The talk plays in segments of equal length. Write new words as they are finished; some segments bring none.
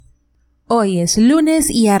Hoy es lunes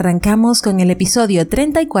y arrancamos con el episodio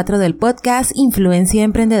 34 del podcast Influencia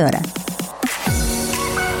Emprendedora.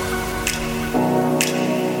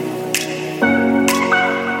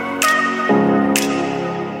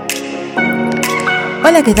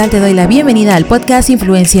 Hola, ¿qué tal? Te doy la bienvenida al podcast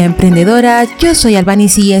Influencia Emprendedora. Yo soy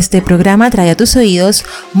Albanis y este programa trae a tus oídos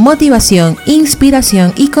motivación,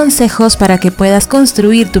 inspiración y consejos para que puedas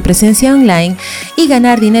construir tu presencia online y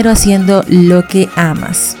ganar dinero haciendo lo que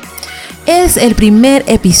amas. Es el primer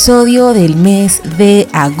episodio del mes de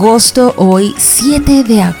agosto, hoy 7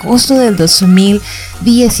 de agosto del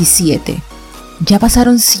 2017. Ya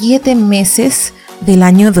pasaron 7 meses del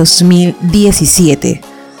año 2017.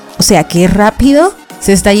 O sea, qué rápido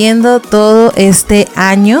se está yendo todo este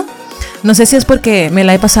año. No sé si es porque me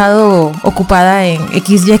la he pasado ocupada en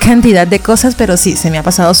XY cantidad de cosas, pero sí, se me ha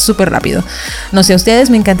pasado súper rápido. No sé, a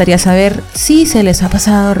ustedes me encantaría saber si se les ha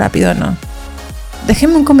pasado rápido o no.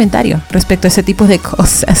 Déjenme un comentario respecto a ese tipo de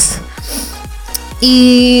cosas.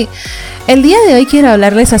 Y el día de hoy quiero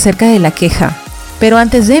hablarles acerca de la queja. Pero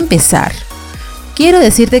antes de empezar, quiero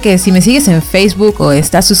decirte que si me sigues en Facebook o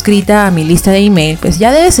estás suscrita a mi lista de email, pues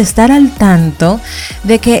ya debes estar al tanto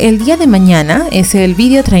de que el día de mañana es el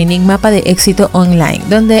Video Training Mapa de Éxito Online,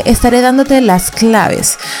 donde estaré dándote las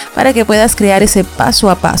claves para que puedas crear ese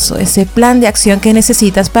paso a paso, ese plan de acción que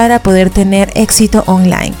necesitas para poder tener éxito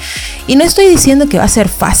online. Y no estoy diciendo que va a ser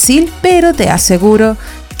fácil, pero te aseguro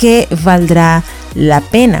que valdrá la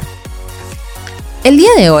pena. El día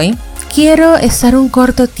de hoy quiero estar un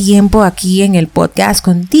corto tiempo aquí en el podcast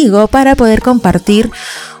contigo para poder compartir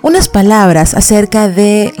unas palabras acerca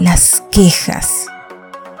de las quejas.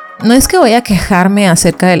 No es que voy a quejarme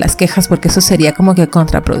acerca de las quejas porque eso sería como que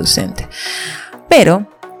contraproducente. Pero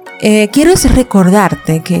quiero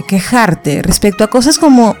recordarte que quejarte respecto a cosas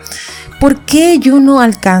como ¿por qué yo no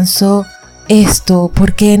alcanzo esto?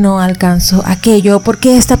 ¿Por qué no alcanzo aquello? ¿Por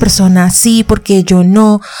qué esta persona sí? ¿Por qué yo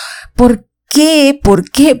no? ¿Por qué?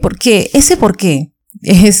 Ese por qué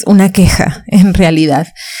es una queja en realidad.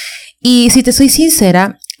 Y si te soy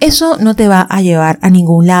sincera, eso no te va a llevar a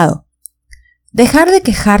ningún lado. Dejar de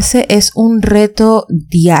quejarse es un reto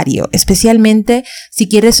diario, especialmente si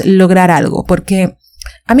quieres lograr algo, porque,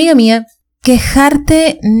 amiga mía,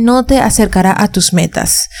 quejarte no te acercará a tus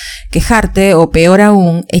metas. Quejarte, o peor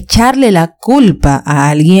aún, echarle la culpa a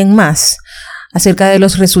alguien más acerca de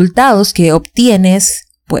los resultados que obtienes,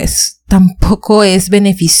 pues tampoco es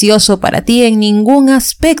beneficioso para ti en ningún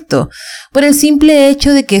aspecto, por el simple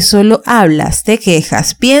hecho de que solo hablas, te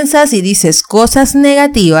quejas, piensas y dices cosas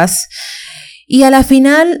negativas y a la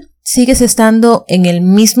final sigues estando en el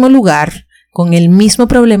mismo lugar, con el mismo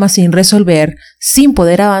problema sin resolver, sin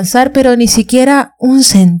poder avanzar, pero ni siquiera un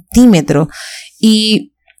centímetro. Y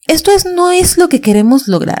esto no es lo que queremos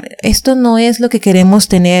lograr, esto no es lo que queremos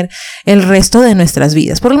tener el resto de nuestras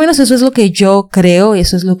vidas. Por lo menos eso es lo que yo creo,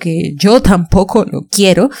 eso es lo que yo tampoco lo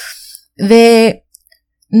quiero, de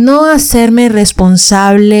no hacerme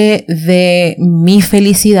responsable de mi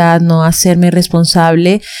felicidad, no hacerme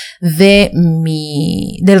responsable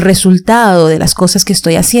del resultado de las cosas que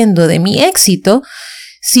estoy haciendo, de mi éxito.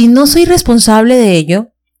 Si no soy responsable de ello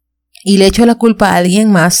y le echo la culpa a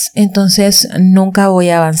alguien más, entonces nunca voy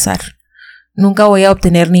a avanzar. Nunca voy a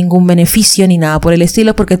obtener ningún beneficio ni nada por el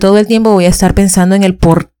estilo, porque todo el tiempo voy a estar pensando en el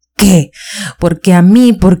por qué. ¿Por qué a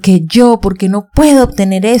mí? ¿Por qué yo? ¿Por qué no puedo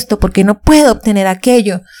obtener esto? ¿Por qué no puedo obtener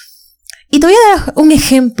aquello? Y te voy a dar un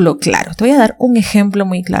ejemplo claro, te voy a dar un ejemplo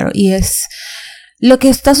muy claro, y es lo que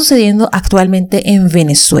está sucediendo actualmente en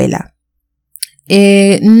Venezuela.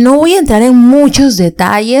 No voy a entrar en muchos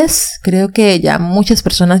detalles, creo que ya muchas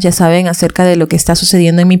personas ya saben acerca de lo que está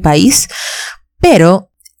sucediendo en mi país,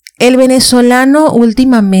 pero el venezolano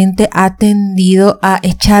últimamente ha tendido a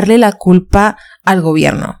echarle la culpa al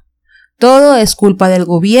gobierno. Todo es culpa del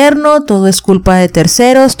gobierno, todo es culpa de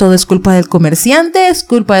terceros, todo es culpa del comerciante, es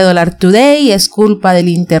culpa de Dollar Today, es culpa del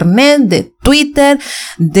internet, de Twitter,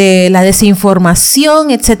 de la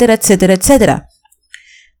desinformación, etcétera, etcétera, etcétera.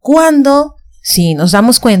 Cuando, si nos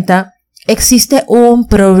damos cuenta, existe un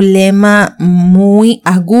problema muy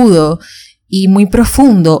agudo y muy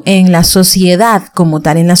profundo en la sociedad como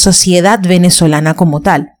tal, en la sociedad venezolana como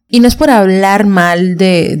tal. Y no es por hablar mal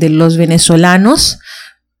de los venezolanos,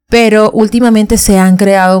 pero últimamente se han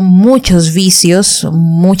creado muchos vicios,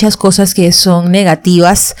 muchas cosas que son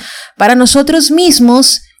negativas para nosotros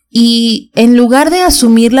mismos, y en lugar de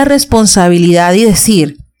asumir la responsabilidad y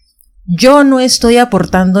decir, yo no estoy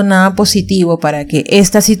aportando nada positivo para que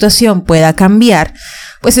esta situación pueda cambiar,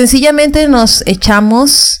 pues sencillamente nos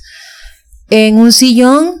echamos en un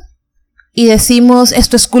sillón y decimos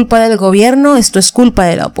esto es culpa del gobierno, esto es culpa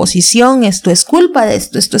de la oposición, esto es culpa de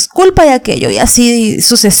esto es culpa de aquello y así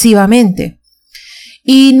sucesivamente.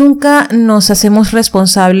 Y nunca nos hacemos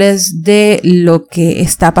responsables de lo que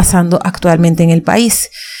está pasando actualmente en el país.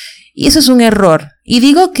 Y eso es un error. Y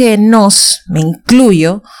digo que me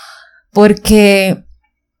incluyo, porque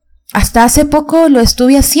hasta hace poco lo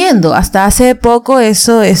estuve haciendo, hasta hace poco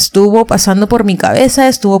eso estuvo pasando por mi cabeza,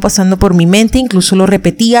 estuvo pasando por mi mente, incluso lo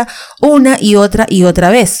repetía una y otra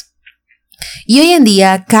vez. Y hoy en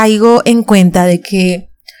día caigo en cuenta de que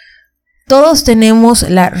todos tenemos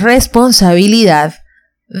la responsabilidad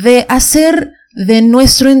de hacer de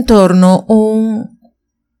nuestro entorno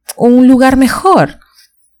un lugar mejor.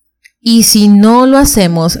 Y si no lo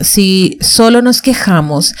hacemos, si solo nos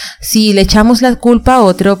quejamos, si le echamos la culpa a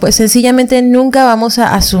otro, pues sencillamente nunca vamos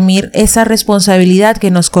a asumir esa responsabilidad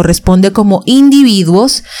que nos corresponde como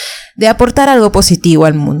individuos de aportar algo positivo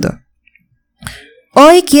al mundo.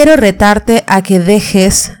 Hoy quiero retarte a que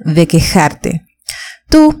dejes de quejarte.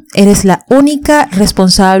 Tú eres la única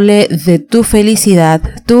responsable de tu felicidad,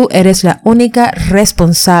 tú eres la única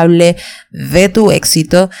responsable de tu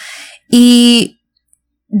éxito y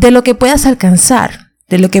de lo que puedas alcanzar,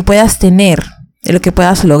 de lo que puedas tener, de lo que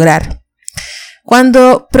puedas lograr.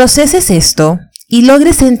 Cuando proceses esto y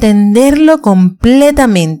logres entenderlo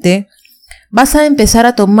completamente, vas a empezar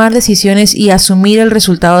a tomar decisiones y asumir el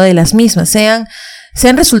resultado de las mismas, sean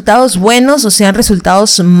resultados buenos o sean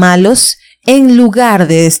resultados malos. En lugar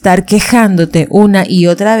de estar quejándote una y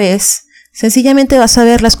otra vez, sencillamente vas a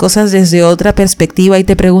ver las cosas desde otra perspectiva y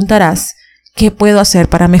te preguntarás, ¿qué puedo hacer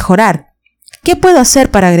para mejorar? ¿Qué puedo hacer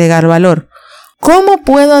para agregar valor? ¿Cómo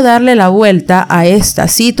puedo darle la vuelta a esta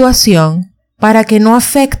situación para que no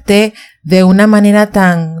afecte de una manera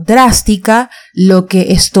tan drástica lo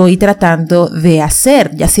que estoy tratando de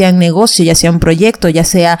hacer? Ya sea un negocio, ya sea un proyecto, ya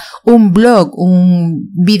sea un blog,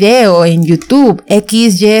 un video en YouTube,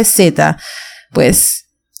 X, Y, Z. Pues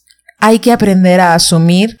hay que aprender a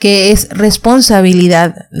asumir que es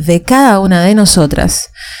responsabilidad de cada una de nosotras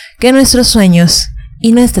que nuestros sueños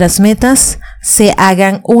y nuestras metas se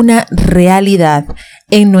hagan una realidad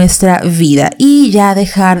en nuestra vida y ya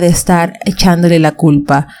dejar de estar echándole la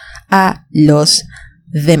culpa a los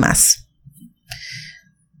demás.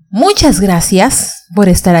 Muchas gracias por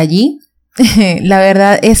estar allí. La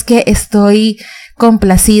verdad es que estoy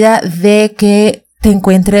complacida de que te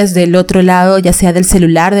encuentres del otro lado, ya sea del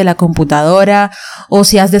celular, de la computadora, o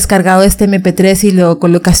si has descargado este MP3 y lo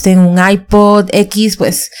colocaste en un iPod X,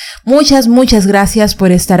 pues muchas gracias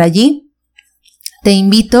por estar allí. Te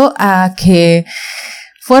invito a que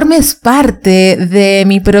formes parte de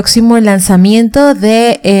mi próximo lanzamiento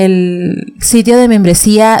del sitio de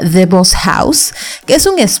membresía The Boss House, que es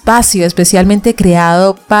un espacio especialmente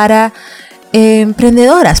creado para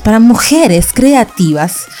emprendedoras, para mujeres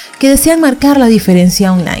creativas que desean marcar la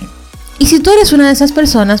diferencia online. Y si tú eres una de esas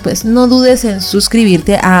personas, pues no dudes en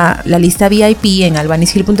suscribirte a la lista VIP en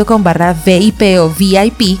albanyshil.com/VIP o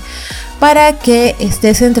VIP para que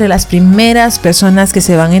estés entre las primeras personas que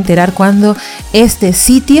se van a enterar cuando este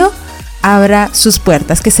sitio abra sus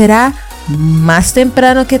puertas, que será más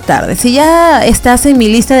temprano que tarde. Si ya estás en mi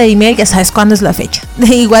lista de email, ya sabes cuándo es la fecha.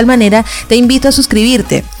 De igual manera, te invito a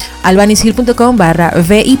suscribirte a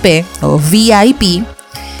albanyshil.com/VIP o VIP.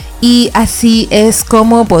 Y así es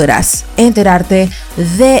como podrás enterarte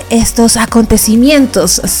de estos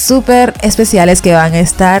acontecimientos súper especiales que van a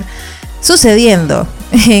estar sucediendo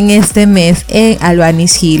en este mes en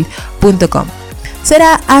albanyshil.com.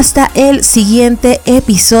 Será hasta el siguiente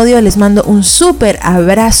episodio. Les mando un súper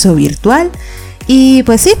abrazo virtual. Y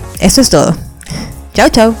pues sí, eso es todo. Chao,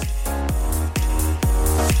 chao.